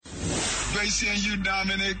great seeing you,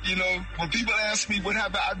 Dominic. You know, when people ask me what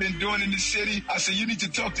have I been doing in the city, I say, you need to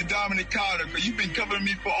talk to Dominic Carter, because you've been covering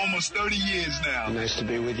me for almost 30 years now. Nice to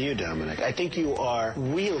be with you, Dominic. I think you are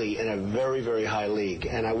really in a very, very high league.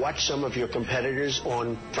 And I watch some of your competitors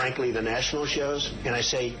on, frankly, the national shows, and I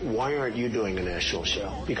say, why aren't you doing a national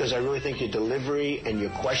show? Because I really think your delivery and your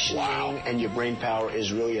questioning and your brain power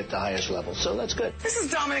is really at the highest level. So that's good. This is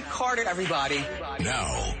Dominic Carter, everybody.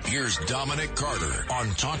 Now, here's Dominic Carter on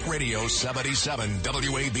Talk Radio 77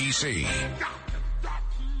 WABC.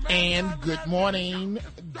 And good morning,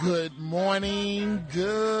 good morning,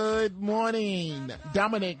 good morning.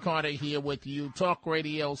 Dominic Carter here with you, Talk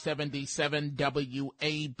Radio 77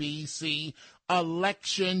 WABC.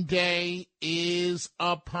 Election Day is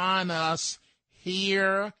upon us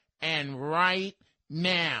here and right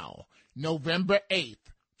now. November 8th,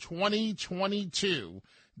 2022.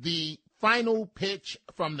 The final pitch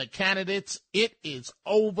from the candidates. It is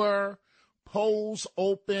over. Polls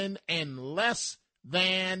open in less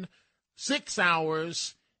than 6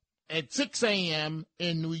 hours at 6 a.m.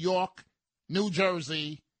 in New York, New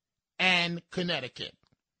Jersey, and Connecticut.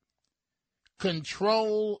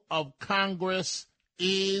 Control of Congress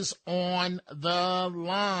is on the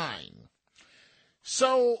line.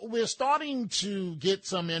 So we're starting to get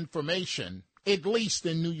some information, at least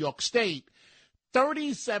in New York State.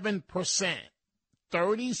 37%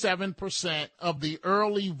 of the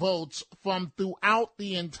early votes from throughout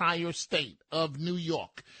the entire state of New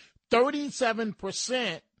York,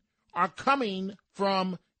 37% are coming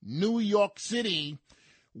from New York City,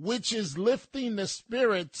 which is lifting the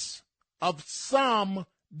spirits of some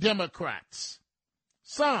Democrats.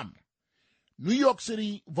 Some New York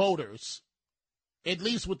City voters, at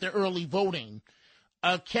least with the early voting,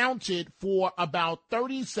 accounted for about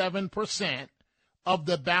 37% of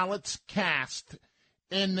the ballots cast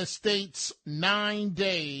in the state's 9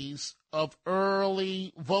 days of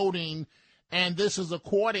early voting, and this is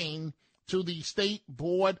according to the State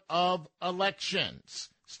Board of Elections.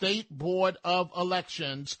 State Board of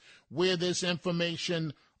Elections, where this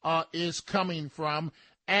information is coming from.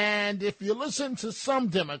 And if you listen to some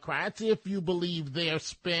Democrats, if you believe their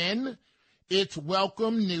spin, it's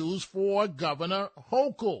welcome news for Governor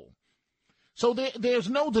Hochul. So there's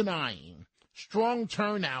no denying strong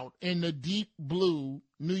turnout in the deep blue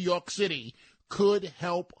New York City could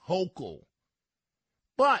help Hochul.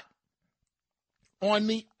 But on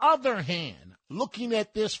the other hand, looking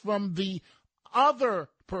at this from the other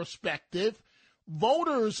perspective,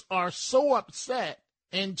 voters are so upset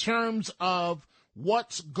in terms of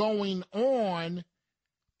what's going on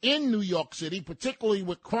in New York City, particularly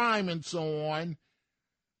with crime and so on.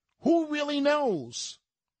 Who really knows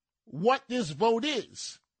what this vote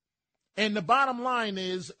is? And the bottom line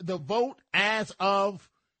is the vote as of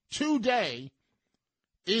today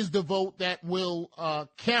is the vote that will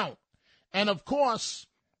count. And, of course,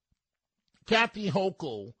 Kathy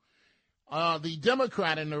Hochul, the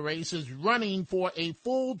Democrat in the race, is running for a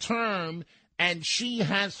full term, and she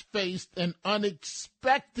has faced an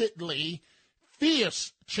unexpectedly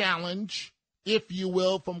fierce challenge, if you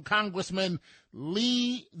will, from Congressman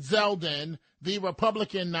Lee Zeldin, the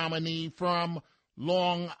Republican nominee from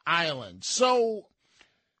Long Island. So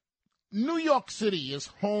New York City is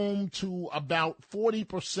home to about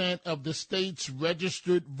 40% of the state's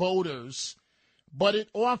registered voters, but it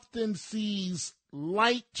often sees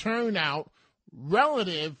light turnout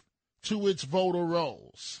relative to its voter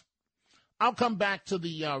rolls. I'll come back to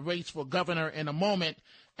the race for governor in a moment,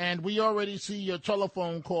 and we already see your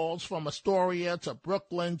telephone calls from Astoria to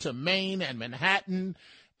Brooklyn to Maine and Manhattan.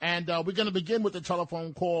 And we're going to begin with the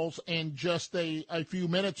telephone calls in just a few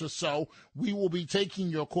minutes or so. We will be taking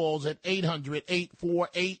your calls at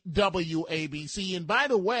 800-848-WABC. And by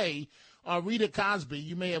the way, Rita Cosby,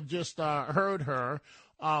 you may have just heard her.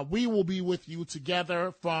 We will be with you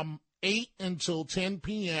together from 8 until 10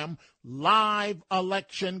 p.m., live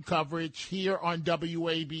election coverage here on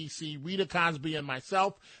WABC. Rita Cosby and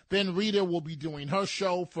myself. Then Rita will be doing her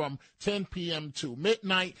show from 10 p.m. to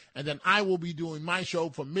midnight, and then I will be doing my show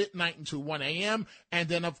from midnight until 1 a.m. And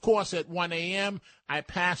then, of course, at 1 a.m., I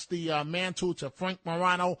pass the mantle to Frank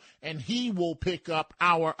Morano, and he will pick up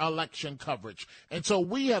our election coverage. And so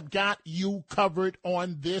we have got you covered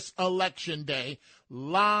on this election day,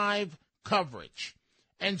 live coverage.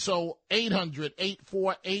 And so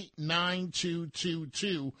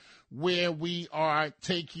 800-848-9222, where we are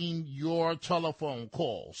taking your telephone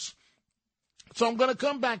calls. So I'm going to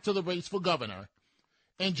come back to the race for governor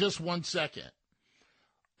in just 1 second.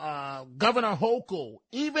 Governor Hochul,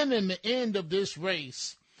 even in the end of this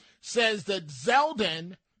race, says that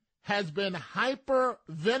Zeldin has been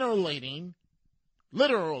hyperventilating,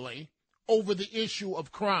 literally, over the issue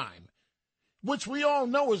of crime, which we all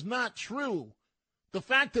know is not true. The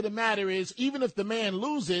fact of the matter is, even if the man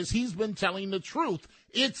loses, he's been telling the truth.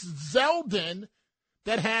 It's Zeldin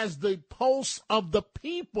that has the pulse of the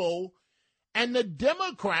people, and the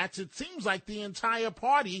Democrats, it seems like the entire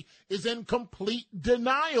party is in complete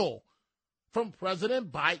denial, from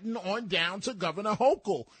President Biden on down to Governor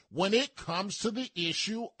Hochul, when it comes to the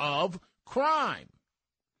issue of crime.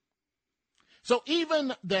 So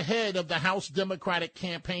even the head of the House Democratic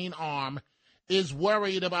campaign arm is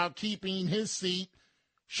worried about keeping his seat,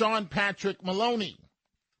 Sean Patrick Maloney.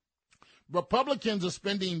 Republicans are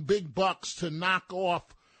spending big bucks to knock off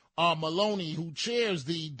Maloney, who chairs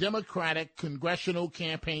the Democratic Congressional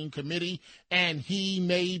Campaign Committee, and he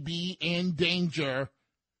may be in danger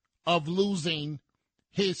of losing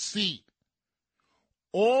his seat.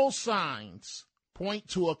 All signs point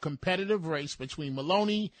to a competitive race between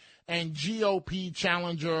Maloney and GOP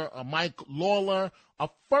challenger Mike Lawler, a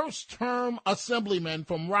first-term assemblyman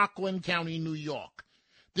from Rockland County, New York.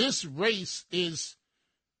 This race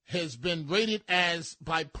has been rated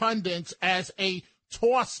by pundits as a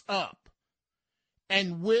toss-up.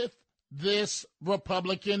 And with this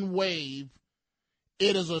Republican wave,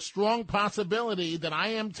 it is a strong possibility that I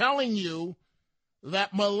am telling you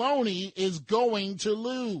that Maloney is going to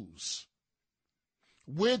lose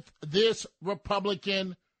with this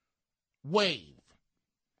Republican wave.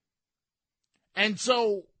 And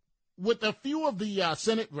so, with a few of the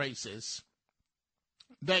Senate races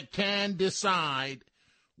that can decide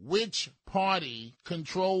which party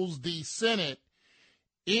controls the Senate,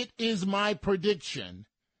 it is my prediction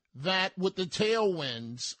that with the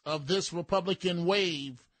tailwinds of this Republican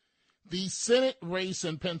wave, the Senate race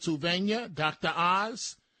in Pennsylvania, Dr.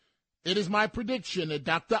 Oz, it is my prediction that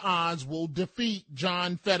Dr. Oz will defeat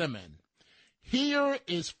John Fetterman. Here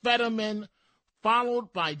is Fetterman,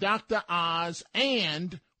 followed by Dr. Oz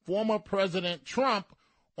and former President Trump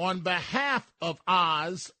on behalf of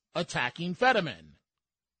Oz attacking Fetterman.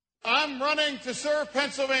 I'm running to serve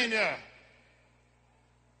Pennsylvania.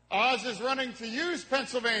 Oz is running to use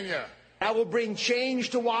Pennsylvania. I will bring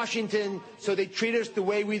change to Washington so they treat us the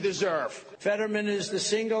way we deserve. Fetterman is the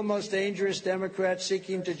single most dangerous Democrat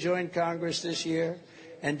seeking to join Congress this year,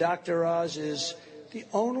 and Dr. Oz is the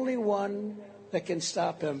only one that can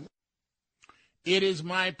stop him. It is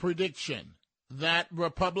my prediction that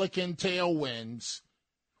Republican tailwinds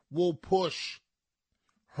will push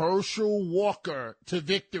Herschel Walker to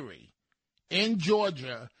victory in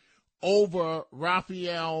Georgia over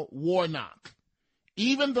Raphael Warnock,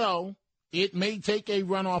 even though it may take a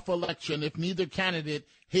runoff election if neither candidate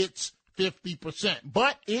hits 50%.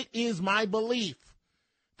 But it is my belief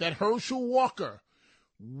that Herschel Walker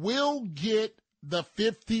will get the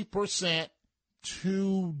 50%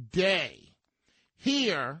 today.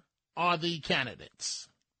 Here are the candidates.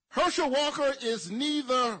 Herschel Walker is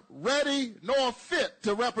neither ready nor fit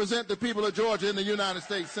to represent the people of Georgia in the United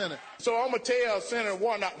States Senate. So I'm going to tell Senator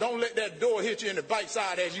Warnock, don't let that door hit you in the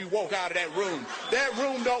backside as you walk out of that room. That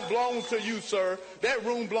room don't belong to you, sir. That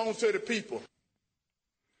room belongs to the people.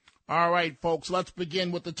 All right, folks, let's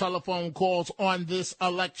begin with the telephone calls on this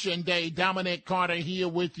election day. Dominic Carter here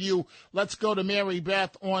with you. Let's go to Mary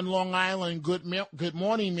Beth on Long Island. Good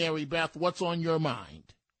morning, Mary Beth. What's on your mind?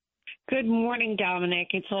 Good morning, Dominic.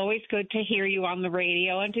 It's always good to hear you on the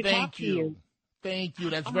radio and to talk to you. Thank you.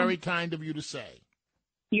 That's very kind of you to say.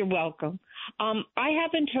 You're welcome. I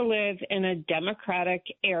happen to live in a Democratic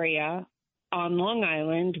area on Long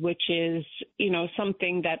Island, which is,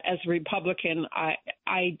 something that as a Republican,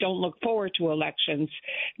 I don't look forward to elections.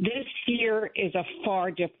 This year is a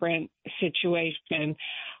far different situation.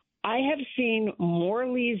 I have seen more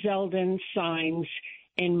Lee Zeldin signs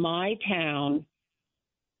in my town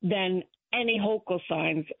than any Hochul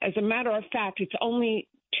signs. As a matter of fact, it's only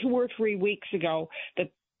 2 or 3 weeks ago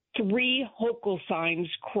that 3 Hochul signs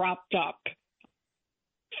cropped up.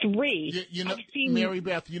 3. Mary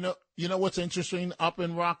Beth, you know what's interesting? Up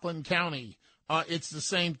in Rockland County, it's the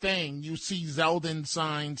same thing. You see Zeldin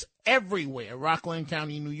signs everywhere, Rockland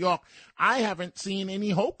County, New York. I haven't seen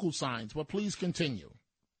any Hochul signs, but please continue.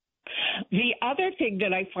 The other thing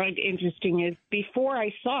that I find interesting is before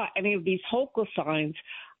I saw any of these Hochul signs,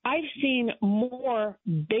 I've seen more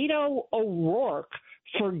Beto O'Rourke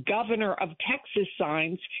for governor of Texas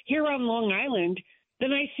signs here on Long Island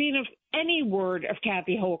than I've seen of any word of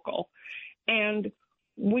Kathy Hochul. And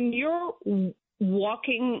when you're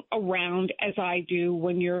walking around, as I do,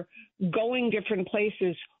 when you're going different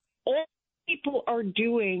places, all people are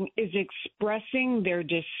doing is expressing their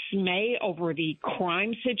dismay over the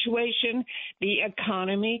crime situation, the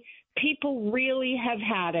economy. People really have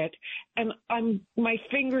had it, and my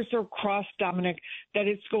fingers are crossed, Dominic, that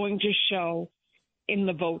it's going to show in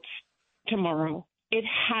the votes tomorrow. It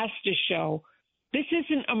has to show. This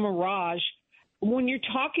isn't a mirage. When you're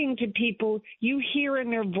talking to people, you hear in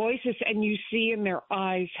their voices and you see in their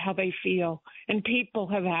eyes how they feel, and people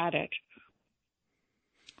have had it.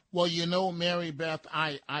 Well, you know, Mary Beth,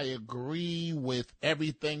 I agree with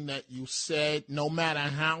everything that you said, no matter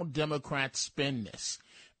how Democrats spin this.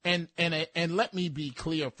 And let me be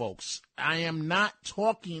clear, folks. I am not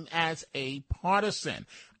talking as a partisan.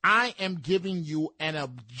 I am giving you an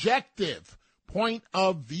objective point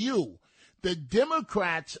of view. The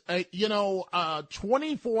Democrats,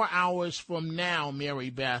 24 hours from now, Mary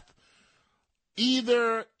Beth,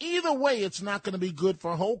 either way, it's not going to be good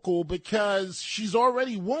for Hochul because she's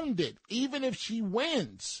already wounded, even if she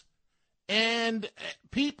wins. And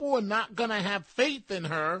people are not going to have faith in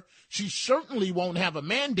her. She certainly won't have a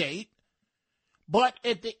mandate. But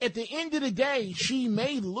at the end of the day, she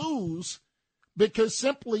may lose because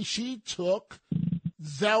simply she took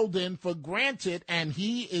Zeldin for granted, and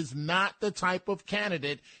he is not the type of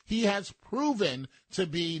candidate. He has proven to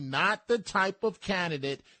be not the type of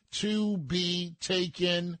candidate to be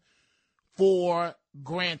taken for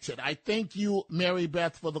granted. I thank you, Mary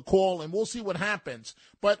Beth, for the call, and we'll see what happens.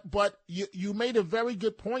 But you made a very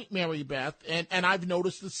good point, Mary Beth, and I've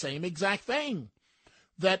noticed the same exact thing,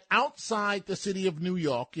 that outside the city of New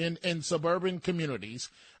York, in suburban communities,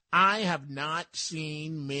 I have not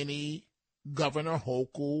seen many Governor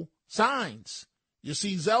Hochul signs. You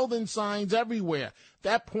see Zeldin signs everywhere.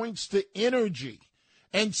 That points to energy.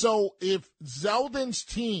 And so if Zeldin's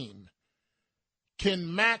team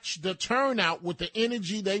can match the turnout with the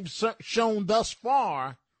energy they've shown thus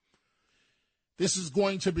far, this is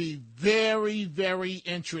going to be very, very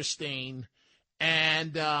interesting.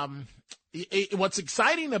 And what's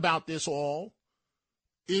exciting about this all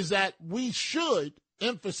is that we should,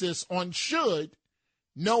 emphasis on should,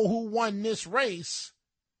 know who won this race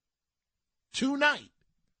tonight,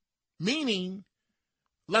 meaning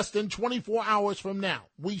less than 24 hours from now.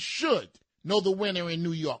 We should know the winner in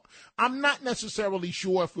New York. I'm not necessarily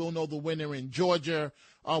sure if we'll know the winner in Georgia.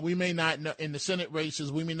 We may not know in the Senate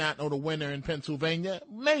races. We may not know the winner in Pennsylvania.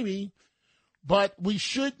 Maybe. But we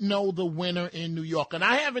should know the winner in New York. And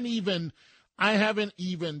I haven't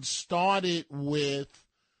even started with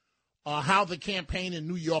how the campaign in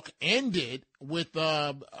New York ended with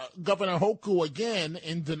Governor Hochul again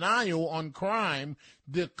in denial on crime,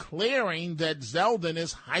 declaring that Zeldin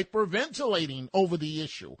is hyperventilating over the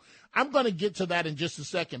issue. I'm going to get to that in just a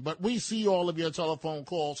second, but we see all of your telephone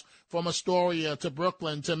calls from Astoria to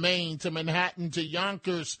Brooklyn to Maine to Manhattan to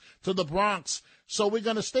Yonkers to the Bronx. So we're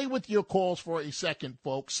going to stay with your calls for a second,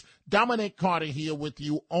 folks. Dominic Carter here with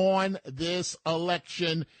you on this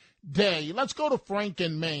election day. Let's go to Frank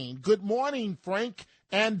in Maine. Good morning, Frank,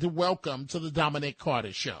 and welcome to the Dominic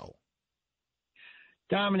Carter Show.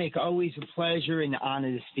 Dominic, always a pleasure and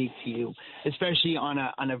honor to speak to you, especially on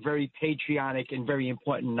a very patriotic and very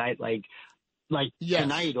important night like yes.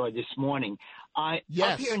 Tonight or this morning.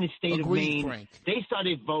 Yes. Up here in the state Agreed, of Maine, Frank. They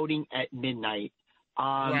started voting at midnight.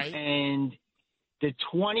 Right. And the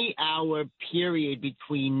 20-hour period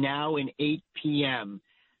between now and 8 p.m.,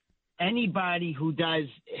 anybody who has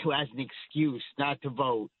an excuse not to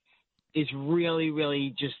vote is really,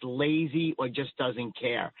 really just lazy or just doesn't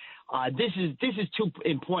care. This is too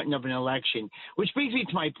important of an election, which brings me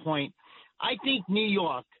to my point. I think New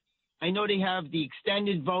York, I know they have the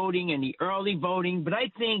extended voting and the early voting, but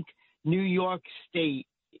I think New York State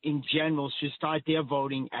in general should start their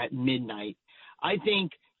voting at midnight. I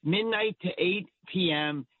think midnight to 8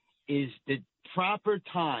 p.m. is the proper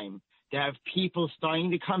time to have people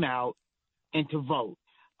starting to come out and to vote.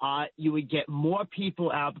 You would get more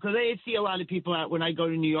people out because I see a lot of people out when I go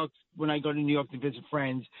to New York. When I go to New York to visit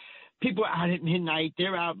friends, people are out at midnight.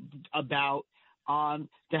 They're out about.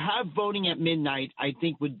 To have voting at midnight, I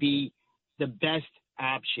think, would be the best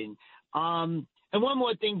option. And one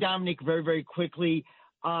more thing, Dominic, very, very quickly.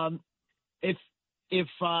 If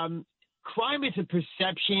crime is a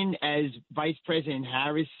perception, as Vice President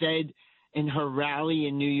Harris said in her rally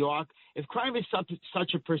in New York, if crime is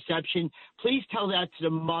such a perception, please tell that to the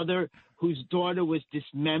mother whose daughter was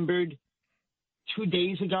dismembered 2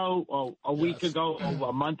 days ago or a week ago or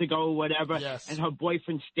a month ago or whatever, and her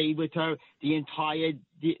boyfriend stayed with her the entire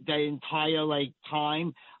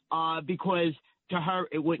time because to her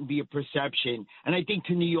it wouldn't be a perception. And I think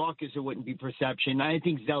to New Yorkers it wouldn't be perception. And I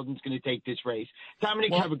think Zeldin's going to take this race.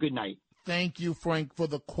 Dominic, have a good night. Thank you, Frank, for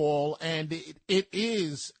the call. And it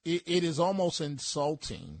is almost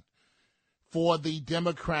insulting for the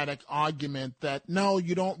Democratic argument that, no,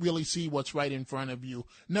 you don't really see what's right in front of you.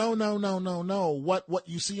 No. What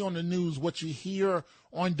you see on the news, what you hear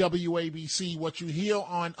on WABC, what you hear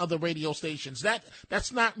on other radio stations,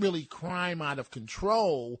 that's not really crime out of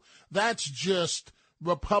control. That's just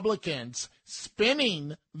Republicans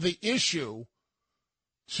spinning the issue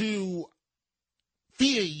to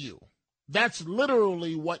fear you. That's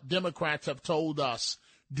literally what Democrats have told us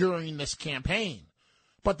during this campaign.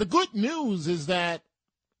 But the good news is that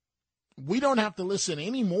we don't have to listen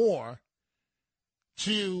anymore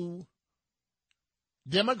to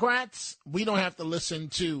Democrats. We don't have to listen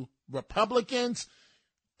to Republicans.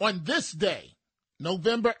 On this day,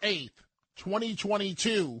 November 8th,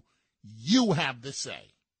 2022, you have the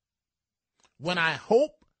say. When I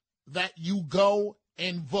hope that you go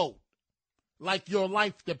and vote like your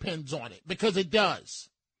life depends on it, because it does.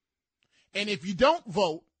 And if you don't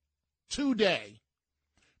vote today,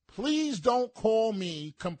 please don't call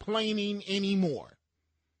me complaining anymore.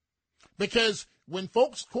 Because when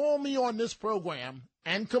folks call me on this program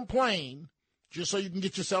and complain, just so you can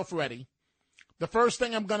get yourself ready, the first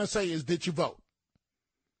thing I'm going to say is, did you vote?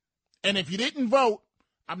 And if you didn't vote,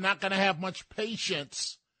 I'm not going to have much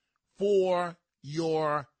patience for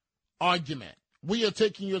your argument. We are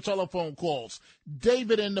taking your telephone calls.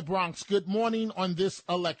 David in the Bronx, good morning on this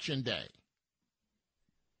election day.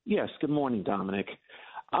 Yes, good morning, Dominic.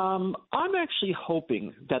 I'm actually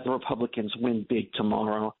hoping that the Republicans win big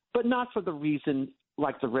tomorrow, but not for the reason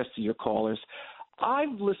like the rest of your callers.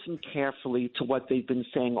 I've listened carefully to what they've been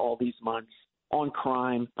saying all these months on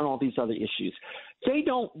crime and all these other issues. They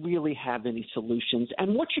don't really have any solutions,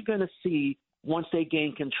 and what you're going to see once they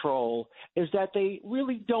gain control is that they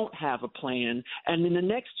really don't have a plan, and in the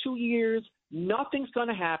next 2 years, nothing's going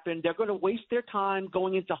to happen. They're going to waste their time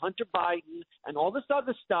going into Hunter Biden and all this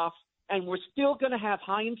other stuff, and we're still going to have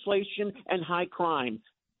high inflation and high crime.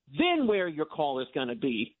 Then where are your callers going to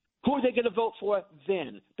be? Who are they going to vote for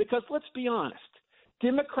then? Because let's be honest,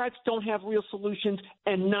 Democrats don't have real solutions,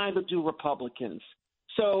 and neither do Republicans.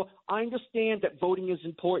 So I understand that voting is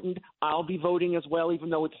important. I'll be voting as well, even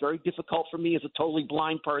though it's very difficult for me as a totally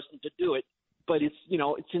blind person to do it. But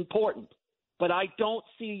it's important. But I don't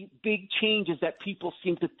see big changes that people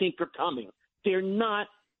seem to think are coming. They're not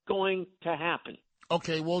going to happen.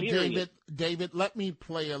 Okay, well, David, let me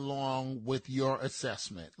play along with your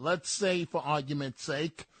assessment. Let's say, for argument's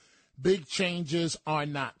sake, big changes are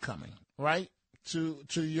not coming, right, to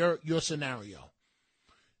your scenario.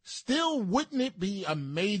 Still, wouldn't it be a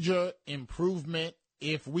major improvement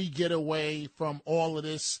if we get away from all of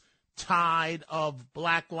this tide of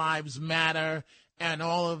Black Lives Matter and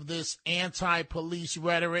all of this anti-police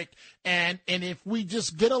rhetoric, and if we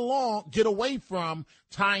just get away from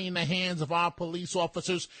tying the hands of our police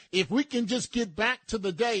officers, if we can just get back to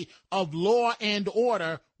the day of law and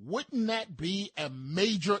order, wouldn't that be a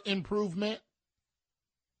major improvement?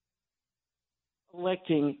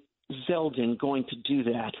 Electing Zeldin going to do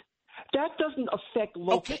that. That doesn't affect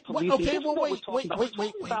local policing. Okay, well,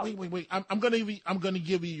 wait. I'm going to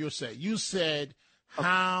give you your say. You said,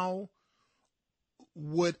 how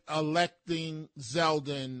would electing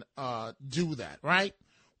Zeldin do that, right?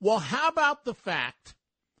 Well, how about the fact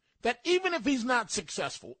that even if he's not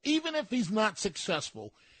successful,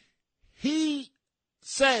 he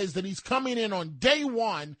says that he's coming in on day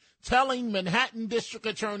one telling Manhattan District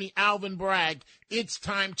Attorney Alvin Bragg it's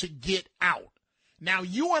time to get out. Now,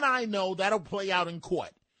 you and I know that'll play out in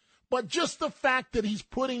court. But just the fact that he's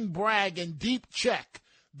putting Bragg in deep check,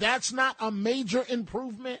 that's not a major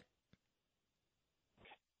improvement?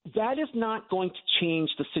 That is not going to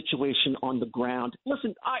change the situation on the ground.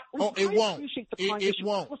 Listen, I won't. appreciate the crime issue.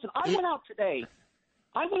 Won't. Listen, I went out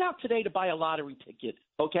today to buy a lottery ticket,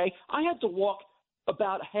 okay? I had to walk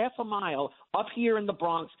about half a mile up here in the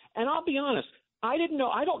Bronx, and I'll be honest, I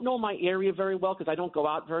don't know my area very well because I don't go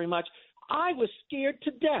out very much. I was scared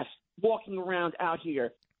to death walking around out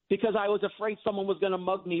here because I was afraid someone was going to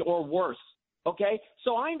mug me or worse, okay?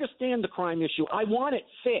 So I understand the crime issue. I want it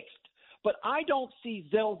fixed. But I don't see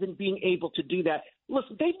Zeldin being able to do that.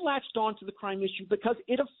 Listen, they've latched on to the crime issue because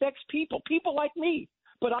it affects people like me.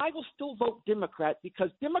 But I will still vote Democrat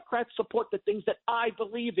because Democrats support the things that I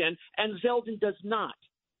believe in, and Zeldin does not.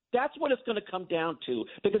 That's what it's going to come down to,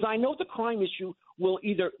 because I know the crime issue will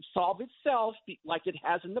either solve itself like it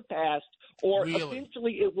has in the past, or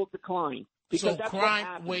eventually it will decline. Because that's what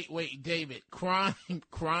happens. Wait, David,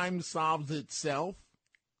 crime solves itself?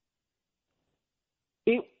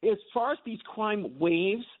 as far as these crime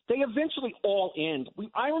waves, they eventually all end.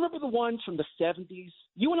 I remember the ones from the 70s.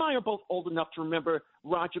 You and I are both old enough to remember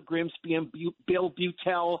Roger Grimsby and Bill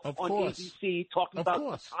Buell on ABC talking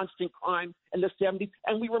about constant crime in the 70s.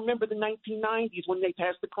 And we remember the 1990s when they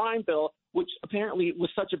passed the crime bill, which apparently was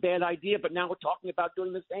such a bad idea, but now we're talking about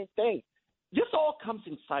doing the same thing. This all comes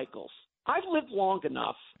in cycles. I've lived long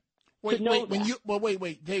enough.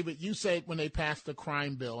 Wait, David, you said when they passed the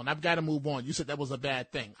crime bill, and I've got to move on. You said that was a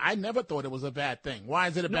bad thing. I never thought it was a bad thing. Why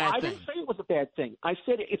is it a bad thing? I didn't say it was a bad thing. I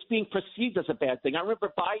said it's being perceived as a bad thing. I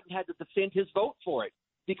remember Biden had to defend his vote for it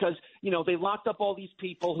because, they locked up all these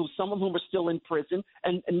people some of whom are still in prison,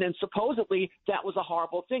 and then supposedly that was a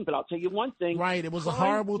horrible thing. But I'll tell you one thing. Right, it was a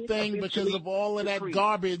horrible thing because of all of that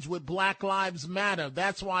garbage with Black Lives Matter.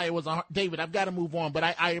 That's why it was David, I've got to move on, but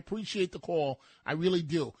I appreciate the call. I really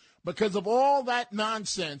do. Because of all that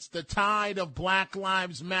nonsense, the tide of Black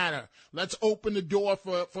Lives Matter. Let's open the door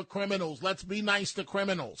for criminals. Let's be nice to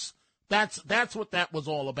criminals. That's what that was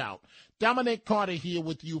all about. Dominic Carter here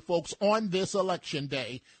with you folks on this election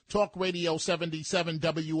day. Talk Radio 77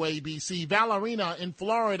 WABC. Valerina in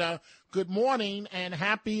Florida, good morning and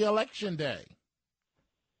happy election day.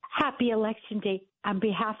 Happy election day. On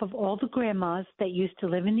behalf of all the grandmas that used to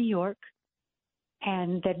live in New York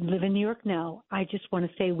and that live in New York now, I just want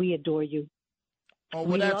to say we adore you. Oh,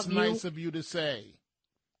 well, that's nice of you to say.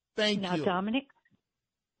 Thank you.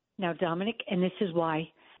 Now, Dominic, and this is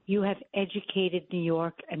why. You have educated New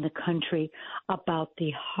York and the country about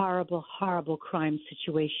the horrible, horrible crime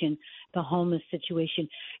situation, the homeless situation.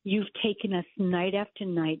 You've taken us night after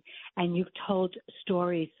night, and you've told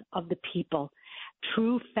stories of the people,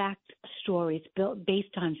 true fact stories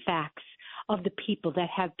based on facts of the people that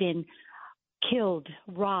have been killed,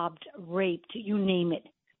 robbed, raped, you name it.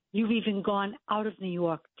 You've even gone out of New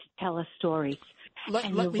York to tell us stories.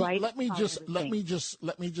 Let me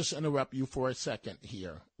just interrupt you for a second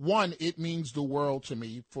here. One, it means the world to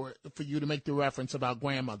me for you to make the reference about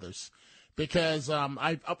grandmothers, because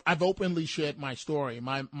I've openly shared my story.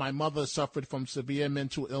 My mother suffered from severe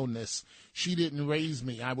mental illness. She didn't raise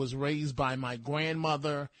me. I was raised by my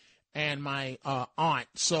grandmother and my aunt.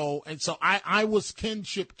 So I was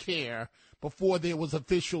kinship care before there was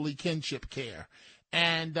officially kinship care.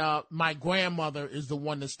 And my grandmother is the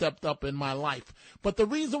one that stepped up in my life. But the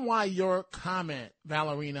reason why your comment,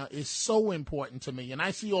 Valerina, is so important to me, and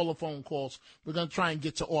I see all the phone calls, we're going to try and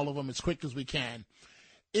get to all of them as quick as we can,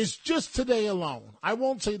 is just today alone. I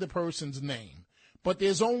won't say the person's name, but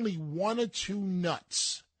there's only one or two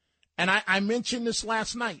nuts. And I mentioned this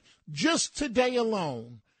last night. Just today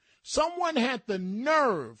alone, someone had the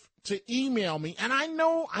nerve to email me, and I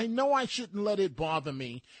know I shouldn't let it bother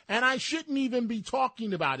me, and I shouldn't even be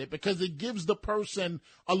talking about it because it gives the person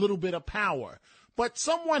a little bit of power. But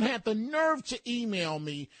someone had the nerve to email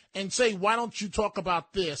me and say, why don't you talk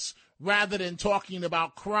about this rather than talking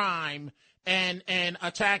about crime and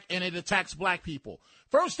it attacks black people?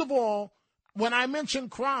 First of all, when I mention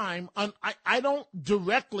crime, I don't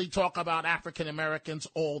directly talk about African Americans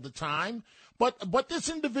all the time. But this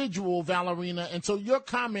individual, Valerina, and so your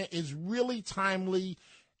comment is really timely.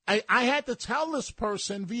 I had to tell this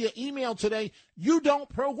person via email today, you don't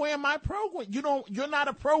program my program. You're not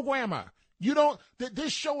a programmer.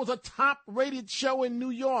 This show is a top-rated show in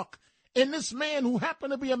New York. And this man, who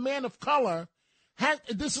happened to be a man of color,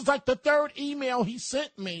 this is like the third email he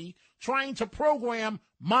sent me trying to program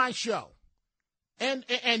my show. And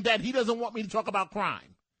that he doesn't want me to talk about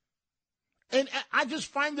crime. And I just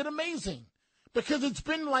find it amazing. Because it's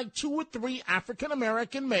been like 2 or 3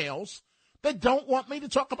 African-American males that don't want me to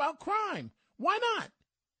talk about crime. Why not?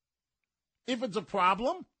 If it's a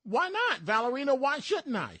problem, why not? Valerina, why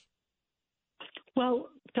shouldn't I? Well,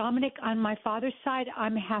 Dominic, on my father's side,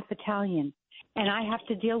 I'm half Italian. And I have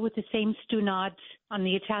to deal with the same stunads on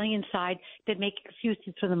the Italian side that make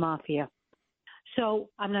excuses for the mafia. So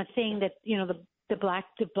I'm not saying that, the black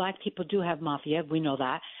people do have mafia. We know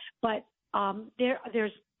that. But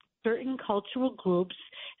there's certain cultural groups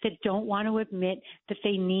that don't want to admit that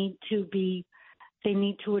they need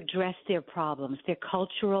to address their problems, their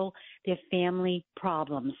cultural, their family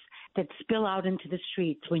problems that spill out into the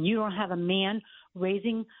streets. When you don't have a man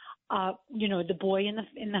raising, the boy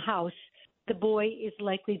in the house, the boy is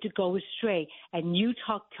likely to go astray. And you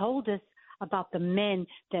told us about the men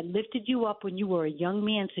that lifted you up when you were a young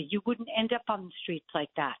man so you wouldn't end up on the streets like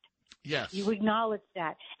that. Yes. You acknowledge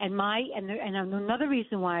that. And another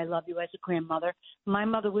reason why I love you as a grandmother, my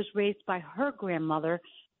mother was raised by her grandmother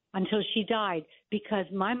until she died because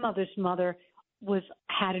my mother's mother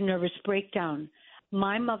had a nervous breakdown.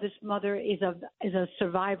 My mother's mother is a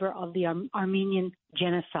survivor of the Armenian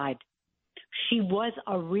genocide. She was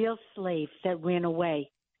a real slave that ran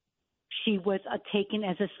away. She was taken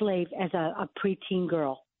as a slave as a preteen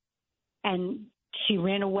girl. And she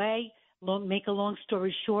ran away. Make a long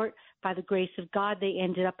story short, by the grace of God, they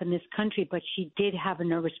ended up in this country. But she did have a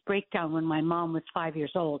nervous breakdown when my mom was 5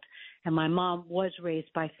 years old. And my mom was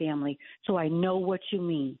raised by family. So I know what you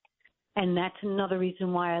mean. And that's another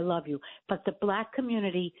reason why I love you. But the black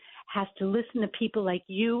community has to listen to people like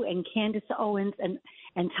you and Candace Owens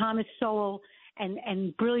and Thomas Sowell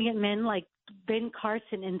and brilliant men like Ben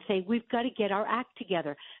Carson and say, we've got to get our act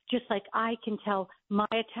together. Just like I can tell my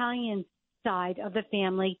Italian side of the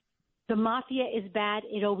family, the mafia is bad.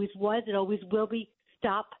 It always was. It always will be.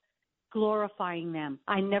 Stop glorifying them.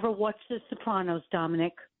 I never watched The Sopranos,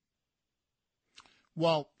 Dominic.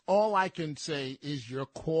 Well, all I can say is your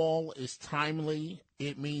call is timely.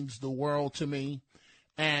 It means the world to me.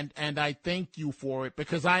 And I thank you for it,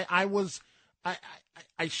 because I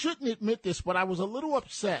shouldn't admit this, but I was a little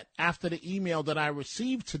upset after the email that I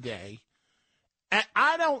received today. And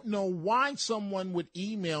I don't know why someone would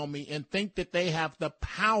email me and think that they have the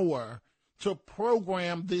power to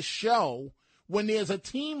program this show when there's a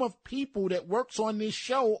team of people that works on this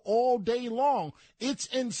show all day long. It's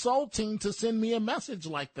insulting to send me a message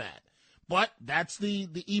like that. But that's the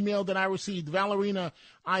email that I received. Valerina,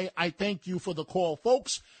 I thank you for the call.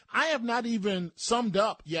 Folks, I have not even summed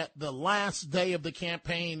up yet the last day of the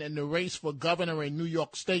campaign and the race for governor in New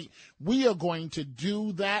York State. We are going to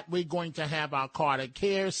do that. We're going to have our Carter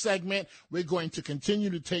Cares segment. We're going to continue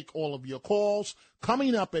to take all of your calls.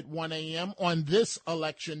 Coming up at 1 a.m. on this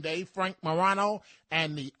election day, Frank Morano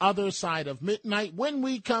and the other side of midnight. When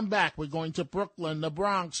we come back, we're going to Brooklyn, the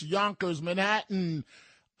Bronx, Yonkers, Manhattan,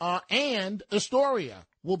 and Astoria.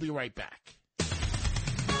 We'll be right back.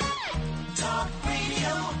 Talk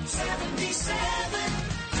Radio 77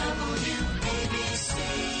 WABC.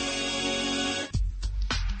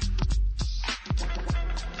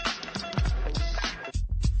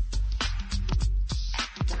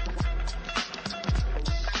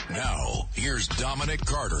 Now, here's Dominic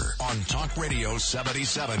Carter on Talk Radio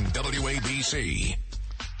 77 WABC.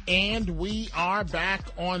 And we are back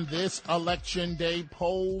on this election day.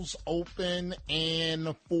 Polls open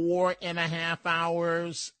in 4.5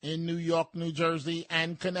 hours in New York, New Jersey,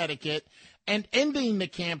 and Connecticut. And ending the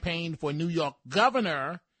campaign for New York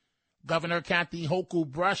Governor Kathy Hochul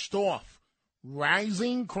brushed off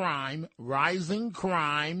rising crime,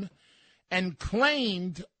 and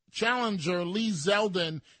claimed challenger Lee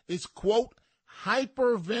Zeldin is, quote,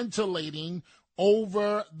 hyperventilating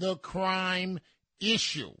over the crime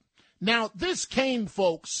issue. Now, this came,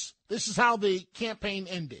 folks, this is how the campaign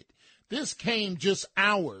ended. This came just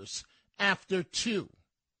hours after two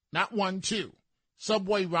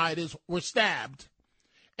subway riders were stabbed,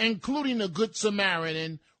 including a Good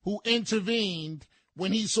Samaritan who intervened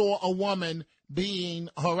when he saw a woman being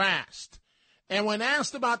harassed. And when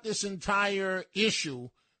asked about this entire issue,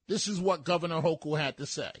 this is what Governor Hochul had to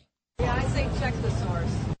say. Yeah, I say check the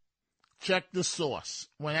source. Check the source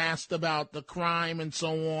when asked about the crime and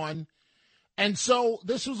so on. And so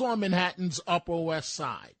this was on Manhattan's Upper West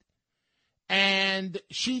Side. And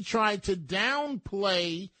she tried to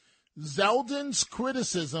downplay Zeldin's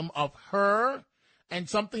criticism of her and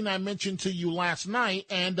something I mentioned to you last night,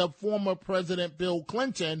 and of former President Bill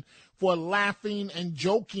Clinton for laughing and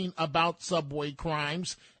joking about subway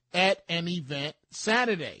crimes at an event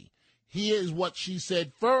Saturday. Here's what she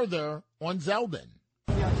said further on Zeldin.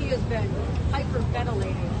 He has been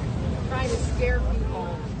hyperventilating, trying to scare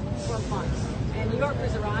people for months. And New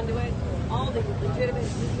Yorkers are onto it. All the legitimate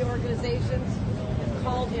media organizations have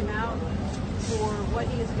called him out for what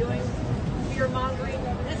he is doing, fear-mongering.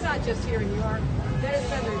 And it's not just here in New York. That has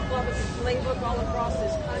been the Republican playbook all across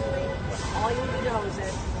this country. All you need to know is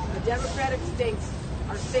that the Democratic states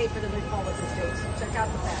are safer than the Republican states. Check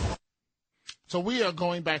out the facts. So we are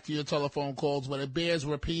going back to your telephone calls, but it bears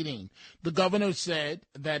repeating. The governor said,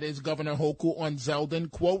 that is Governor Hochul on Zeldin,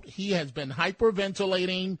 quote, he has been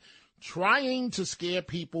hyperventilating, trying to scare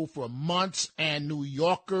people for months, and New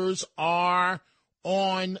Yorkers are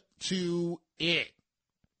on to it.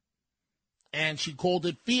 And she called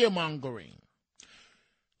it fear-mongering.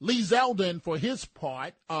 Lee Zeldin, for his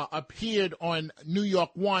part, appeared on New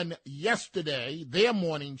York One yesterday, their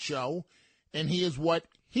morning show, and here's what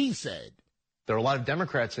he said. There are a lot of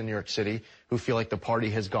Democrats in New York City who feel like the party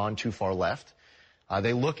has gone too far left.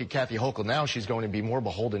 They look at Kathy Hochul now. She's going to be more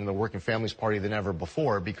beholden to the Working Families Party than ever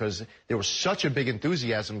before because there was such a big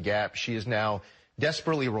enthusiasm gap. She is now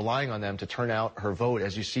desperately relying on them to turn out her vote.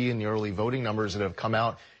 As you see in the early voting numbers that have come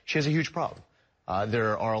out, she has a huge problem.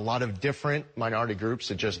 There are a lot of different minority groups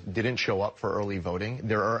that just didn't show up for early voting.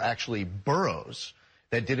 There are actually boroughs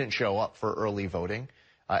that didn't show up for early voting.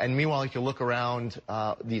 And meanwhile, if you look around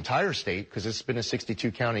the entire state, because it's been a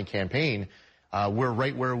 62-county campaign, we're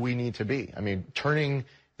right where we need to be. I mean, turning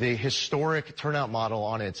the historic turnout model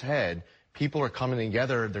on its head, people are coming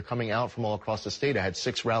together. They're coming out from all across the state. I had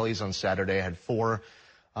 6 rallies on Saturday. I had 4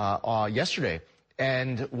 yesterday.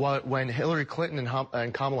 And when Hillary Clinton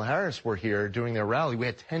and Kamala Harris were here doing their rally, we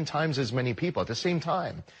had 10 times as many people at the same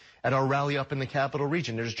time at our rally up in the Capital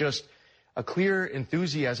Region. There's just a clear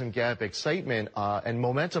enthusiasm gap, excitement, and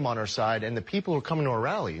momentum on our side. And the people who are coming to our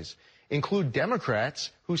rallies include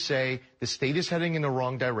Democrats who say the state is heading in the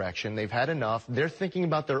wrong direction. They've had enough. They're thinking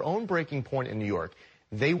about their own breaking point in New York.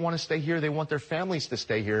 They want to stay here. They want their families to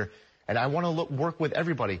stay here. And I want to work with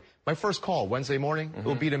everybody. My first call Wednesday morning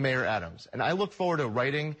will be to Mayor Adams. And I look forward to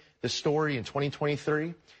writing the story in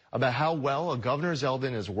 2023 about how well Governor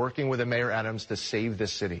Zeldin is working with Mayor Adams to save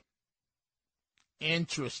this city.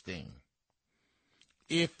 Interesting.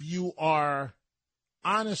 If you are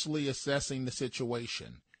honestly assessing the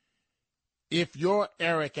situation, if you're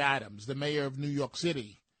Eric Adams, the mayor of New York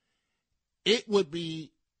City, it would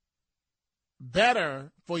be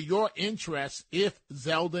better for your interests if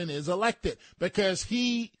Zeldin is elected, because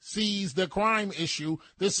he sees the crime issue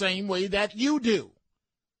the same way that you do.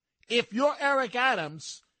 If you're Eric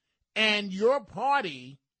Adams and your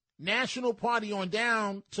party, national party on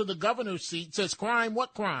down to the governor's seat, says crime,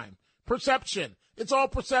 what crime? Perception. It's all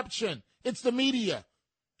perception. It's the media.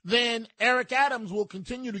 Then Eric Adams will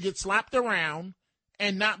continue to get slapped around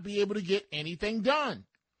and not be able to get anything done.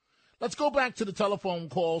 Let's go back to the telephone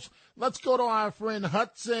calls. Let's go to our friend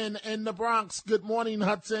Hudson in the Bronx. Good morning,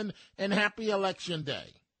 Hudson, and happy Election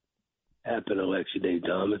Day. Happy Election Day,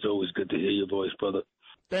 Tom. It's always good to hear your voice, brother.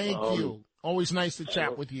 Thank you. Always nice to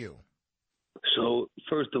chat with you. So,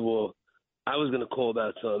 first of all, I was going to call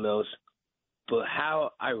about something else, but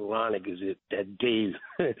how ironic is it that Dave,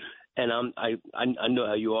 and I know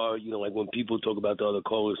how you are, you know, like when people talk about the other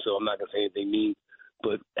callers, so I'm not going to say anything mean,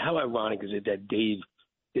 but how ironic is it that Dave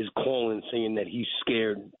is calling saying that he's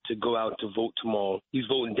scared to go out to vote tomorrow. He's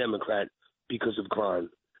voting Democrat because of crime.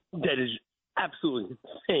 That is absolutely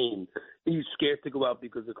insane. He's scared to go out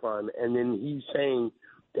because of crime. And then he's saying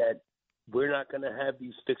that we're not going to have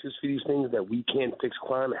these fixes for these things, that we can't fix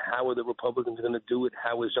crime. How are the Republicans going to do it?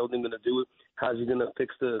 How is Zeldin going to do it? How's he going to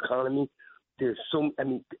fix the economy? There's so, I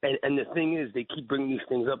mean, and the thing is, they keep bringing these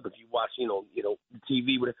things up. If you watch, you know,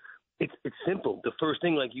 TV, whatever. It's simple. The first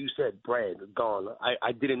thing, like you said, Bragg, gone.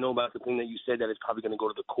 I didn't know about the thing that you said, that it's probably going to go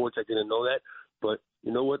to the courts. I didn't know that. But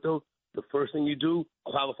you know what, though? The first thing you do,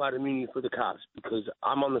 qualified immunity for the cops, because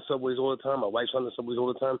I'm on the subways all the time. My wife's on the subways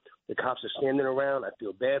all the time. The cops are standing around. I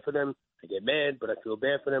feel bad for them. I get mad, but I feel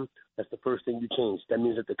bad for them. That's the first thing you change. That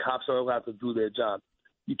means that the cops are allowed to do their job.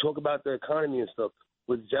 You talk about the economy and stuff.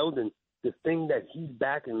 With Zeldin, the thing that he's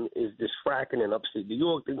backing is this fracking in upstate New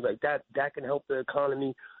York, things like that. That can help the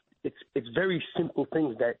economy. It's very simple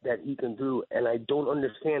things that he can do, and I don't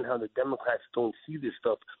understand how the Democrats don't see this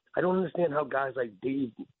stuff. I don't understand how guys like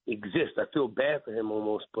Dave exist. I feel bad for him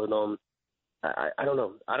almost, but I don't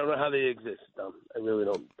know. I don't know how they exist. I really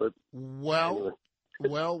don't. But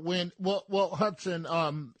anyway. Well, Hudson,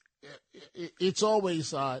 it's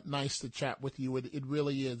always nice to chat with you. It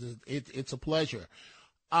really is. It's a pleasure.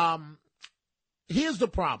 Here's the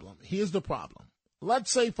problem.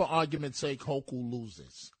 Let's say, for argument's sake, Hochul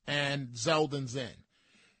loses and Zeldin's in.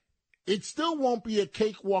 It still won't be a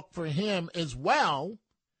cakewalk for him as well,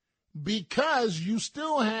 because you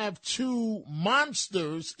still have two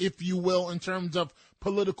monsters, if you will, in terms of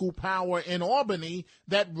political power in Albany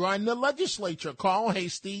that run the legislature, Carl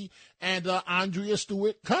Hastie and Andrea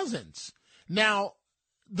Stewart-Cousins. Now,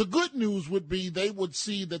 the good news would be they would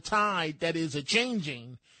see the tide that is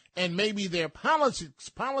a-changing, and maybe their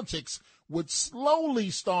politics would slowly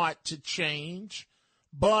start to change.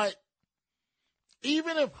 But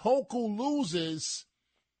even if Hochul loses,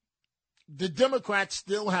 the Democrats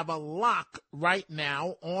still have a lock right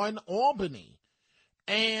now on Albany.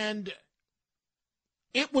 And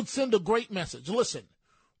it would send a great message. Listen,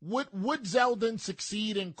 would Zeldin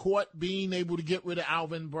succeed in court being able to get rid of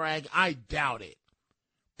Alvin Bragg? I doubt it.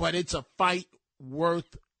 But it's a fight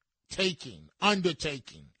worth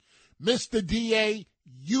undertaking. Mr. DA,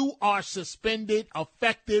 you are suspended,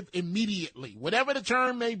 effective immediately. Whatever the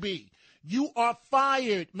term may be. You are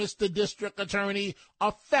fired, Mr. District Attorney,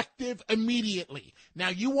 effective immediately. Now,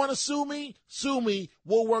 you want to sue me? Sue me.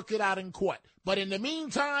 We'll work it out in court. But in the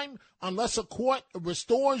meantime, unless a court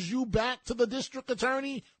restores you back to the District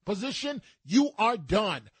Attorney position, you are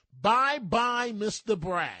done. Bye-bye, Mr.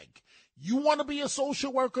 Bragg. You want to be a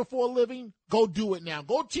social worker for a living? Go do it now.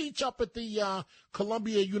 Go teach up at the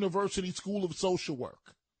Columbia University School of Social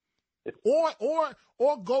Work.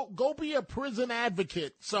 Or go be a prison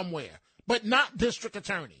advocate somewhere, but not district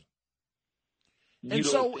attorney. And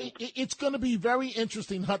so it's going to be very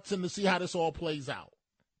interesting, Hudson, to see how this all plays out.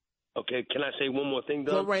 Okay, can I say one more thing,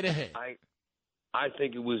 though? Go right ahead. I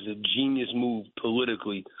think it was a genius move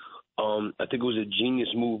politically. I think it was a genius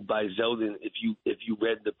move by Zeldin, if you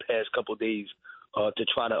read the past couple of days, to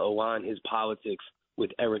try to align his politics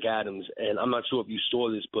with Eric Adams. And I'm not sure if you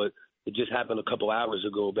saw this, but it just happened a couple hours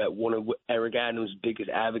ago that one of Eric Adams' biggest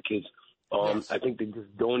advocates, I think they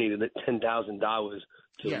just donated $10,000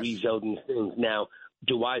 to Lee Zeldin's things. Now,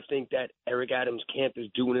 do I think that Eric Adams' camp is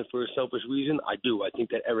doing it for a selfish reason? I do. I think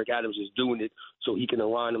that Eric Adams is doing it so he can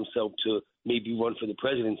align himself to maybe run for the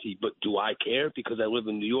presidency. But do I care because I live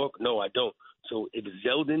in New York? No, I don't. So if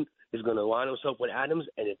Zeldin is going to align himself with Adams,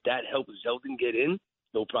 and if that helps Zeldin get in,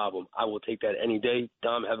 no problem. I will take that any day.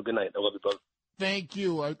 Dom, have a good night. I love you, brother. Thank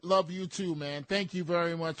you. I love you too, man. Thank you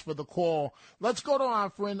very much for the call. Let's go to our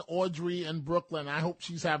friend Audrey in Brooklyn. I hope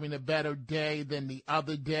she's having a better day than the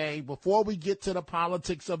other day. Before we get to the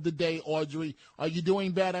politics of the day, Audrey, are you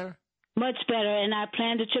doing better? Much better, and I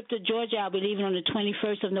planned a trip to Georgia. I'll be leaving on the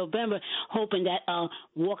 21st of November, hoping that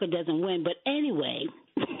Walker doesn't win. But anyway,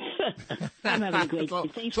 I'm having a great day.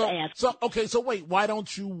 Thanks for asking. So wait, why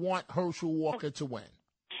don't you want Herschel Walker to win?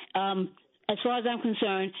 As far as I'm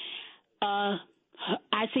concerned,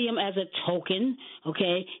 I see him as a token.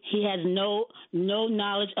 Okay, he has no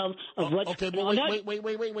knowledge of what's okay, but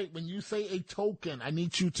wait. When you say a token, I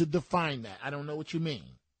need you to define that. I don't know what you mean.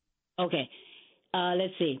 Okay,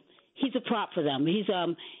 let's see. He's a prop for them. He's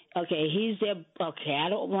he's their I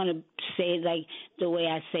don't want to say it like the way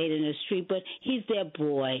I say it in the street, but he's their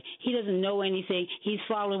boy. He doesn't know anything. He's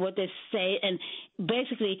following what they say, and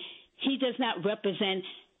basically, he does not represent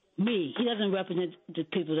me. He doesn't represent the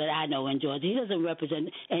people that I know in Georgia. He doesn't represent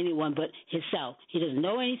anyone but himself. He doesn't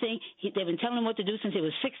know anything. They've been telling him what to do since he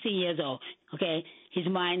was 16 years old. Okay, his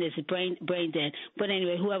mind is brain dead. But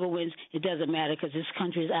anyway, whoever wins, it doesn't matter because this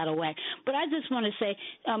country is out of whack. But I just want to say,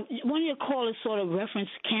 one of your callers sort of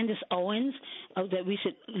referenced Candace Owens, that we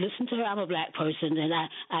should listen to her. I'm a black person, and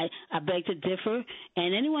I beg to differ.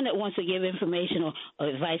 And anyone that wants to give information or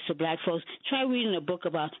advice to black folks, try reading a book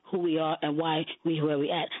about who we are and why we're where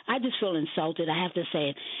we're at. I just feel insulted, I have to say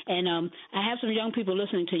it. And I have some young people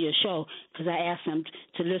listening to your show because I asked them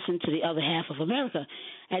to listen to the other half of America.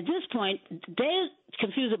 At this point, they're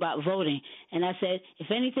confused about voting. And I said, if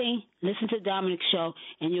anything, listen to Dominic's show,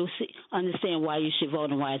 and you'll understand why you should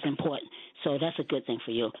vote and why it's important. So that's a good thing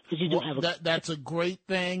for you because you do have that's a great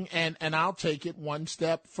thing, and I'll take it one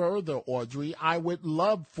step further, Audrey. I would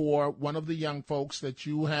love for one of the young folks that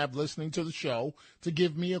you have listening to the show to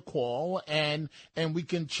give me a call, and we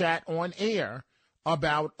can chat on air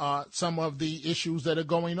about some of the issues that are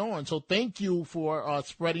going on. So thank you for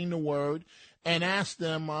spreading the word, and ask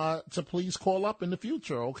them to please call up in the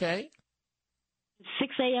future, okay?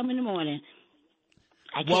 6 a.m. in the morning.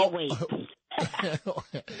 I can't wait.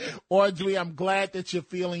 Audrey, I'm glad that you're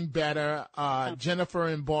feeling better. Jennifer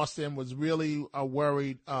in Boston was really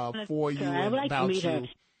worried for you and about you. Her.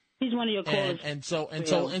 He's one of your callers.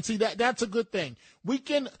 And see that's a good thing. We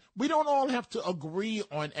don't all have to agree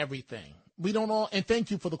on everything. We don't all, and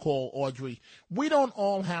thank you for the call, Audrey. We don't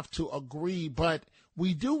all have to agree, but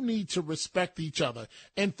we do need to respect each other.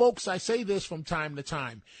 And folks, I say this from time to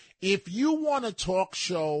time. If you want a talk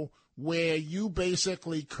show where you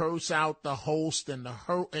basically curse out the host and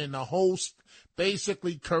the host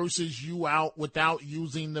basically curses you out without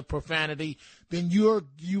using the profanity, then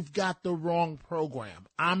you've got the wrong program.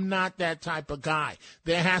 I'm not that type of guy.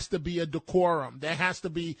 There has to be a decorum.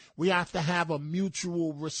 We have to have a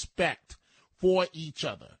mutual respect for each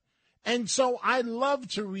other. And so I love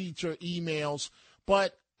to read your emails,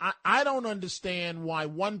 but I don't understand why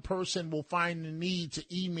one person will find the need to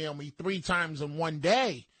email me 3 times in one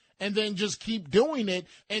day and then just keep doing it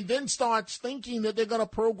and then starts thinking that they're going to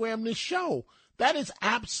program this show. That is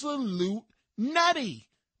absolute nutty.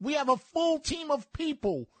 We have a full team of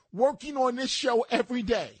people working on this show every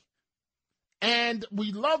day. And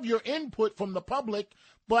we love your input from the public,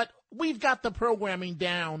 but we've got the programming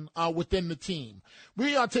down within the team.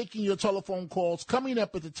 We are taking your telephone calls coming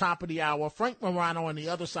up at the top of the hour. Frank Morano on the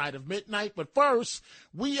other side of midnight. But first,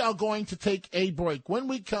 we are going to take a break. When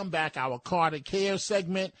we come back, our Carter Care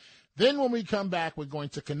segment. Then when we come back, we're going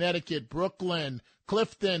to Connecticut, Brooklyn,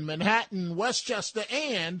 Clifton, Manhattan, Westchester,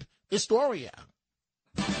 and Astoria.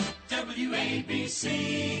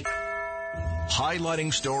 WABC.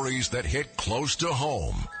 highlighting stories that hit close to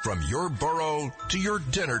home, from your borough to your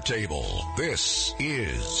dinner table. This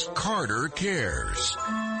is Carter Cares.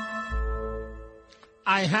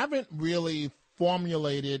 I haven't really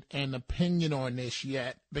formulated an opinion on this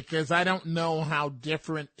yet because I don't know how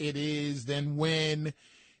different it is than when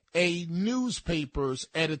a newspaper's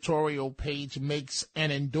editorial page makes an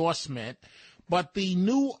endorsement. But the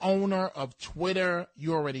new owner of Twitter,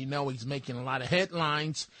 you already know he's making a lot of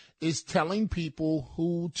headlines, is telling people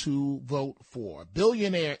who to vote for.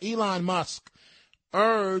 Billionaire Elon Musk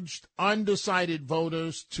urged undecided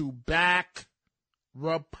voters to back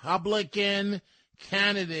Republican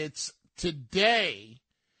candidates today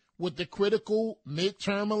with the critical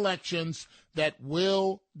midterm elections that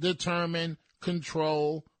will determine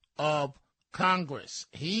control of Congress.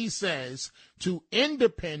 He says to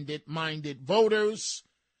independent-minded voters,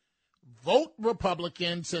 vote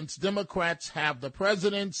Republican since Democrats have the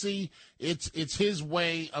presidency. It's his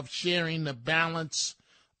way of sharing the balance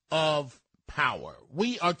of power.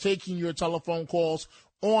 We are taking your telephone calls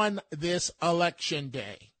on this election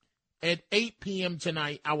day. At 8 p.m.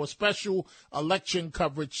 tonight, our special election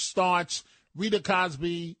coverage starts. Rita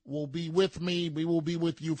Cosby will be with me. We will be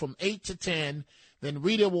with you from 8 to 10. Then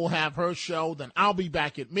Rita will have her show. Then I'll be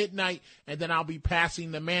back at midnight, and then I'll be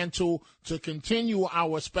passing the mantle to continue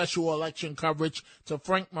our special election coverage to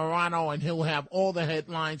Frank Morano, and he'll have all the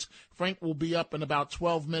headlines. Frank will be up in about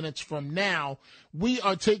 12 minutes from now. We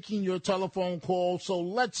are taking your telephone call, so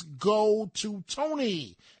let's go to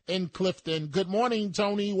Tony in Clifton. Good morning,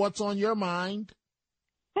 Tony. What's on your mind?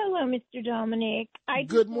 Hello, Mr. Dominic. I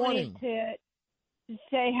Good just morning. wanted to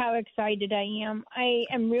say how excited I am. I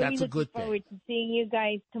am really looking forward to seeing you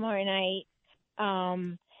guys tomorrow night.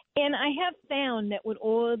 And I have found that with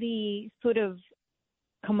all the sort of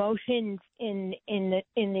commotions in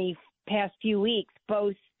the past few weeks,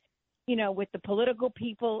 both, you know, with the political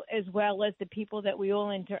people as well as the people that we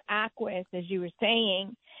all interact with, as you were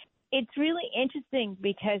saying, it's really interesting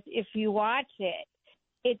because if you watch it,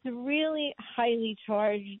 it's a really highly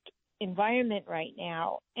charged environment right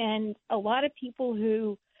now. And a lot of people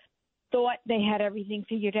who thought they had everything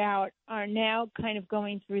figured out are now kind of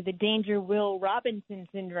going through the Danger Will Robinson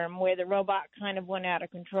syndrome, where the robot kind of went out of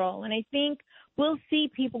control. And I think we'll see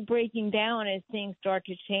people breaking down as things start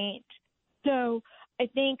to change. So I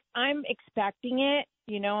think I'm expecting it.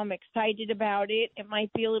 You know, I'm excited about it. It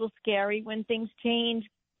might be a little scary when things change,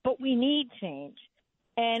 but we need change.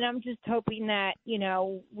 And I'm just hoping that, you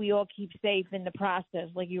know, we all keep safe in the process.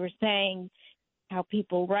 Like you were saying, how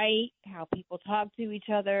people write, how people talk to each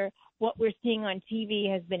other, what we're seeing on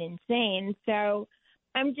TV has been insane. So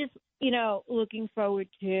I'm just, you know, looking forward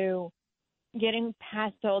to getting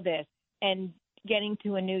past all this and getting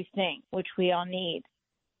to a new thing, which we all need.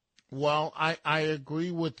 Well, I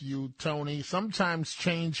agree with you, Tony. Sometimes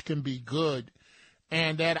change can be good.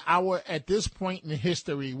 And at this point in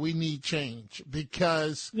history, we need change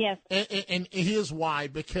because, yes. And here's why,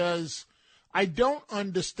 because I don't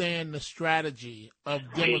understand the strategy of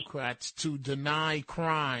Democrats to deny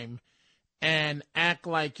crime and act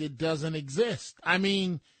like it doesn't exist. I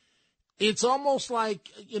mean, it's almost like,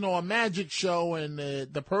 you know, a magic show and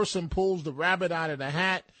the person pulls the rabbit out of the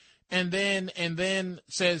hat and then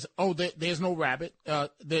says, "Oh, there's no rabbit.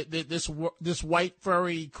 This white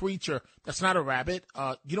furry creature, that's not a rabbit.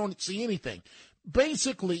 You don't see anything."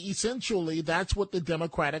 Basically, essentially, that's what the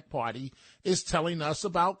Democratic Party is telling us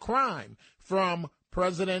about crime, from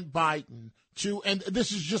President Biden to, and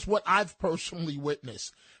this is just what I've personally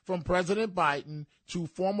witnessed, from President Biden to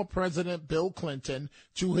former President Bill Clinton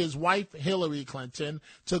to his wife Hillary Clinton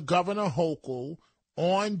to Governor Hochul.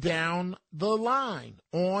 On down the line.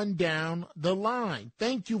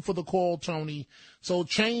 Thank you for the call, Tony. So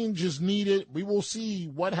change is needed. We will see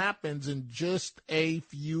what happens in just a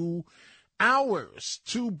few hours.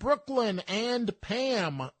 To Brooklyn and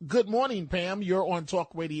Pam. Good morning, Pam. You're on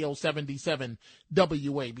Talk Radio 77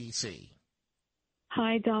 WABC.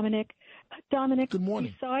 Hi, Dominic. Dominic. Good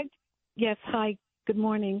morning. Yes, hi. Good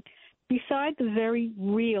morning. Beside the very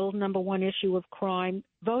real number one issue of crime,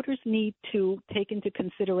 voters need to take into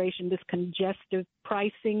consideration this congestive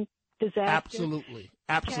pricing disaster. Absolutely.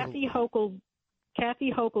 Kathy Hochul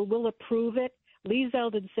will approve it. Lee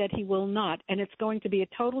Zeldin said he will not, and it's going to be a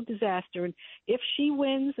total disaster. And if she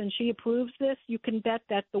wins and she approves this, you can bet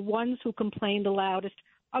that the ones who complain the loudest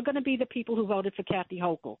are going to be the people who voted for Kathy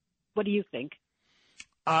Hochul. What do you think?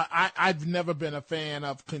 I've never been a fan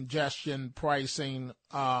of congestion pricing.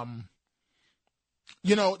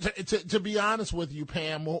 You know, to be honest with you,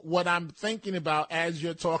 Pam, what I'm thinking about as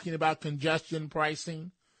you're talking about congestion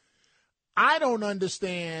pricing, I don't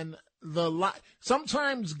understand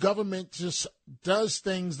sometimes government just does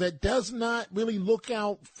things that does not really look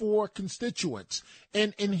out for constituents.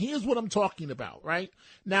 And here's what I'm talking about, right?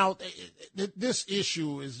 Now, this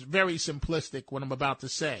issue is very simplistic, what I'm about to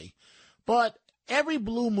say. But every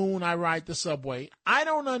blue moon I ride the subway, I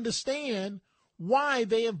don't understand why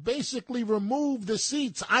they have basically removed the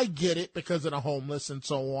seats. I get it because of the homeless and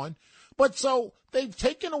so on. But so they've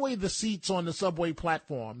taken away the seats on the subway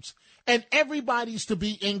platforms, and everybody's to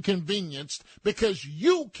be inconvenienced because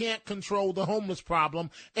you can't control the homeless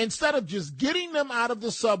problem, instead of just getting them out of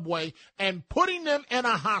the subway and putting them in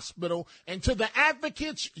a hospital. And to the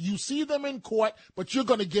advocates, you see them in court, but you're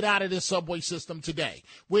going to get out of this subway system today.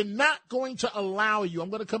 We're not going to allow you. I'm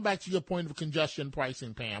going to come back to your point of congestion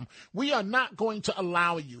pricing, Pam. We are not going to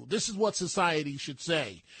allow you. This is what society should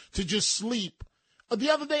say, to just sleep. The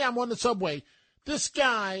other day I'm on the subway. This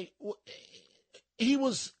guy, he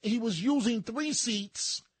was using 3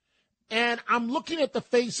 seats, and I'm looking at the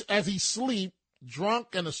face as he sleep,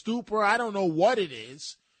 drunk and a stupor. I don't know what it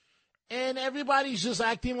is. And everybody's just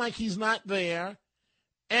acting like he's not there.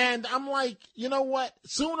 And I'm like, you know what?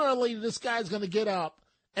 Sooner or later, this guy's going to get up,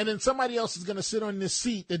 and then somebody else is going to sit on this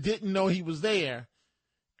seat that didn't know he was there.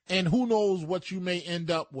 And who knows what you may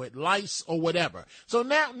end up with, lice or whatever. So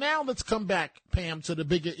now let's come back, Pam, to the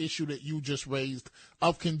bigger issue that you just raised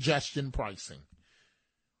of congestion pricing.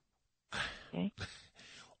 Okay.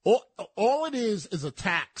 All it is a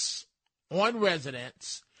tax on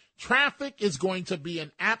residents. Traffic is going to be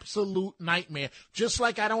an absolute nightmare. Just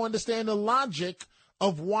like I don't understand the logic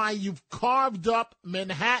of why you've carved up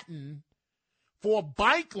Manhattan for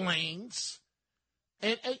bike lanes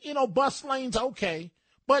and bus lanes, okay.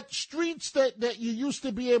 But streets that you used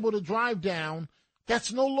to be able to drive down,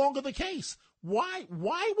 that's no longer the case. Why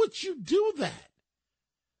would you do that?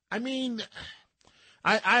 I mean,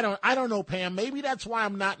 I don't know, Pam. Maybe that's why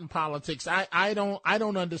I'm not in politics. I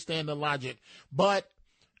don't understand the logic. But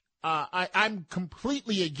I'm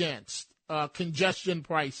completely against congestion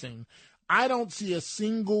pricing. I don't see a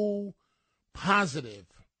single positive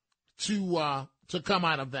to come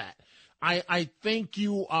out of that. I thank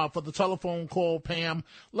you for the telephone call, Pam.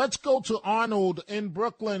 Let's go to Arnold in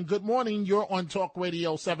Brooklyn. Good morning. You're on Talk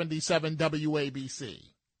Radio 77 WABC.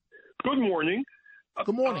 Good morning.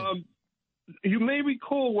 Good morning. You may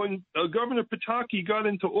recall when Governor Pataki got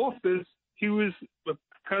into office, he was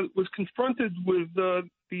confronted with the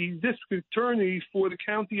district attorney for the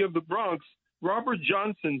county of the Bronx, Robert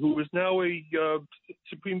Johnson, who is now a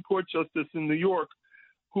Supreme Court justice in New York,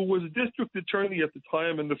 who was district attorney at the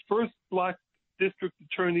time and the first black district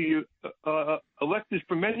attorney elected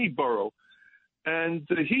from any borough. And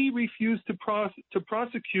he refused to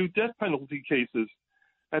prosecute death penalty cases.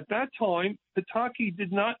 At that time, Pataki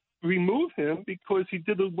did not remove him because he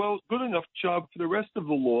did a good enough job for the rest of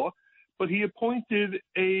the law, but he appointed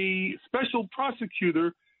a special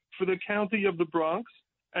prosecutor for the county of the Bronx.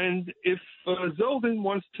 And if Zeldin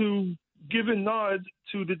wants to give a nod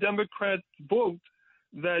to the Democrat vote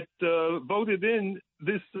that voted in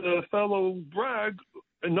this fellow Bragg,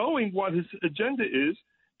 knowing what his agenda is,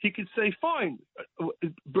 he could say, fine,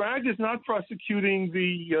 Bragg is not prosecuting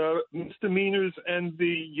the misdemeanors and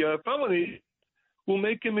the felonies. We'll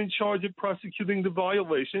make him in charge of prosecuting the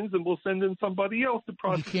violations, and we'll send in somebody else to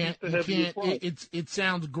prosecute the heavy crimes. It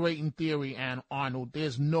sounds great in theory, Arnold.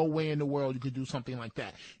 There's no way in the world you could do something like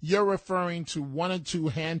that. You're referring to 1 or 2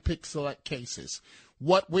 hand-picked select cases.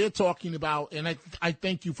 What we're talking about, and I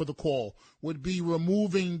thank you for the call, would be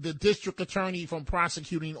removing the district attorney from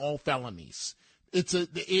prosecuting all felonies. That's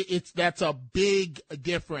a big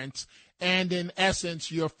difference. And in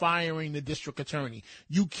essence, you're firing the district attorney.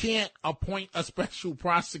 You can't appoint a special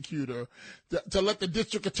prosecutor to let the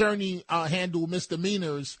district attorney handle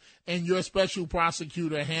misdemeanors, and your special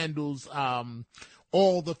prosecutor handles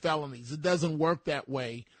all the felonies. It doesn't work that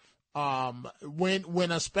way.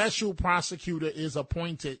 When a special prosecutor is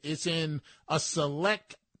appointed, it's in a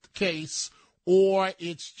select case, or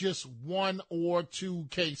it's just 1 or 2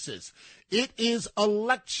 cases. It is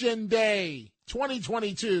Election Day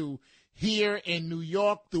 2022 here in New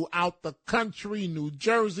York, throughout the country, New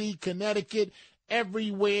Jersey, Connecticut,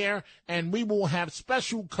 everywhere, and we will have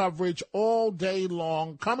special coverage all day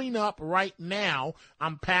long. Coming up right now,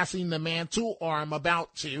 I'm passing the mantle, or I'm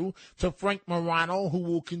about to Frank Morano, who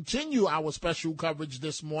will continue our special coverage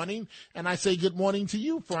this morning. And I say good morning to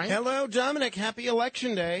you, Frank. Hello, Dominic. Happy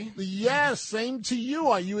Election Day. Yes, same to you.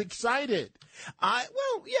 Are you excited?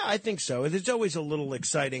 Well, yeah, I think so. It's always a little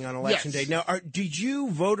exciting on Election Day. Now, did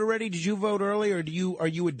you vote already? Did you vote early, or are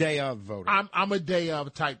you a day of voter? I'm a day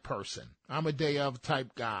of type person. I'm a day of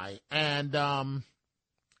type guy. And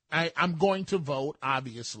I'm going to vote,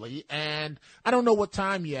 obviously, and I don't know what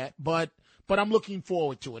time yet, but I'm looking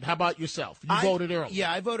forward to it. How about yourself? You voted early.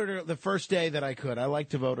 Yeah, I voted early the first day that I could. I like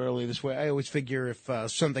to vote early this way. I always figure if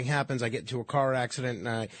something happens, I get into a car accident,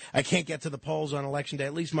 and I can't get to the polls on Election Day,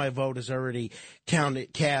 at least my vote is already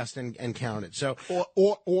cast and counted. So,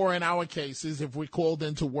 or in our cases, if we're called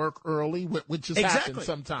in to work early, which has happened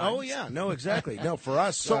sometimes. Oh, yeah. No, exactly. No, for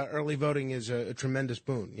us, early voting is a tremendous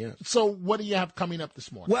boon. Yeah. So what do you have coming up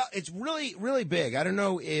this morning? Well, it's really, really big. I don't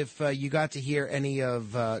know if you got to hear any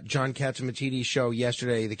of John Catsimatidis' show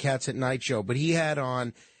yesterday, the Cats at Night show, but he had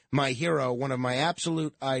on my hero, one of my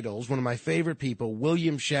absolute idols, one of my favorite people,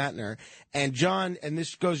 William Shatner. And John, and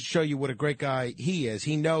this goes to show you what a great guy he is.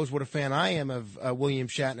 He knows what a fan I am of William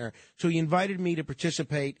Shatner. So he invited me to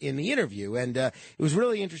participate in the interview. And it was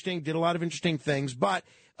really interesting, did a lot of interesting things. But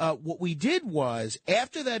what we did was,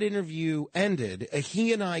 after that interview ended,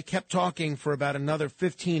 he and I kept talking for about another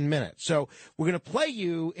 15 minutes. So we're going to play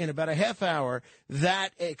you in about a half hour that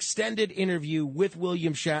extended interview with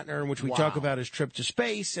William Shatner, in which we talk about his trip to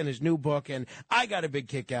space and his new book. And I got a big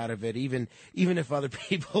kick out of it, even if other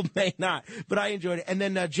people may not. But I enjoyed it. And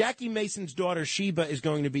then Jackie Mason's daughter, Sheba, is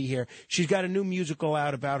going to be here. She's got a new musical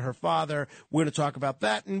out about her father. We're going to talk about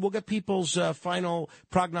that, and we'll get people's final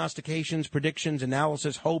prognostications, predictions,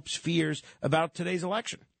 analysis, hopes, fears about today's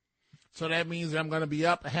election. So that means I'm going to be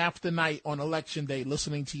up half the night on Election Day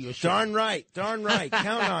listening to your show. Darn right.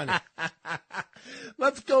 Count on it.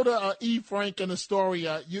 Let's go to E. Frank and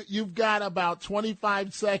Astoria. You've got about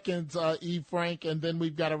 25 seconds, E. Frank, and then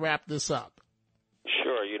we've got to wrap this up.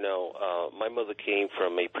 Sure. My mother came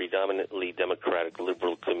from a predominantly Democratic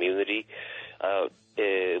liberal community,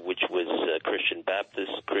 which was Christian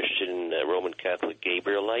Baptist, Christian Roman Catholic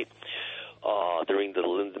Gabrielite. During the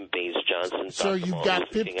Lyndon Baines Johnson. Sir, you've got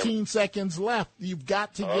 15 seconds left. You've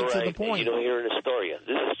got to get to the point. And here in Astoria,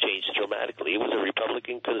 this has changed dramatically. It was a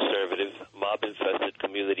Republican, conservative, mob-infested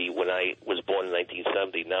community when I was born in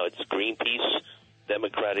 1970. Now it's Greenpeace,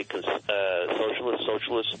 Democratic,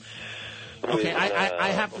 socialist. Okay, I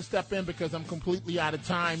have to step in because I'm completely out of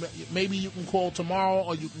time. Maybe you can call tomorrow,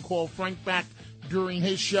 or you can call Frank back during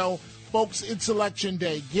his show. Folks, it's Election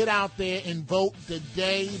Day. Get out there and vote. The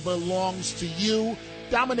day belongs to you.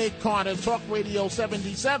 Dominic Carter, Talk Radio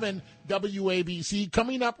 77, WABC.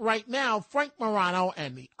 Coming up right now, Frank Morano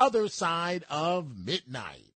and the Other Side of Midnight.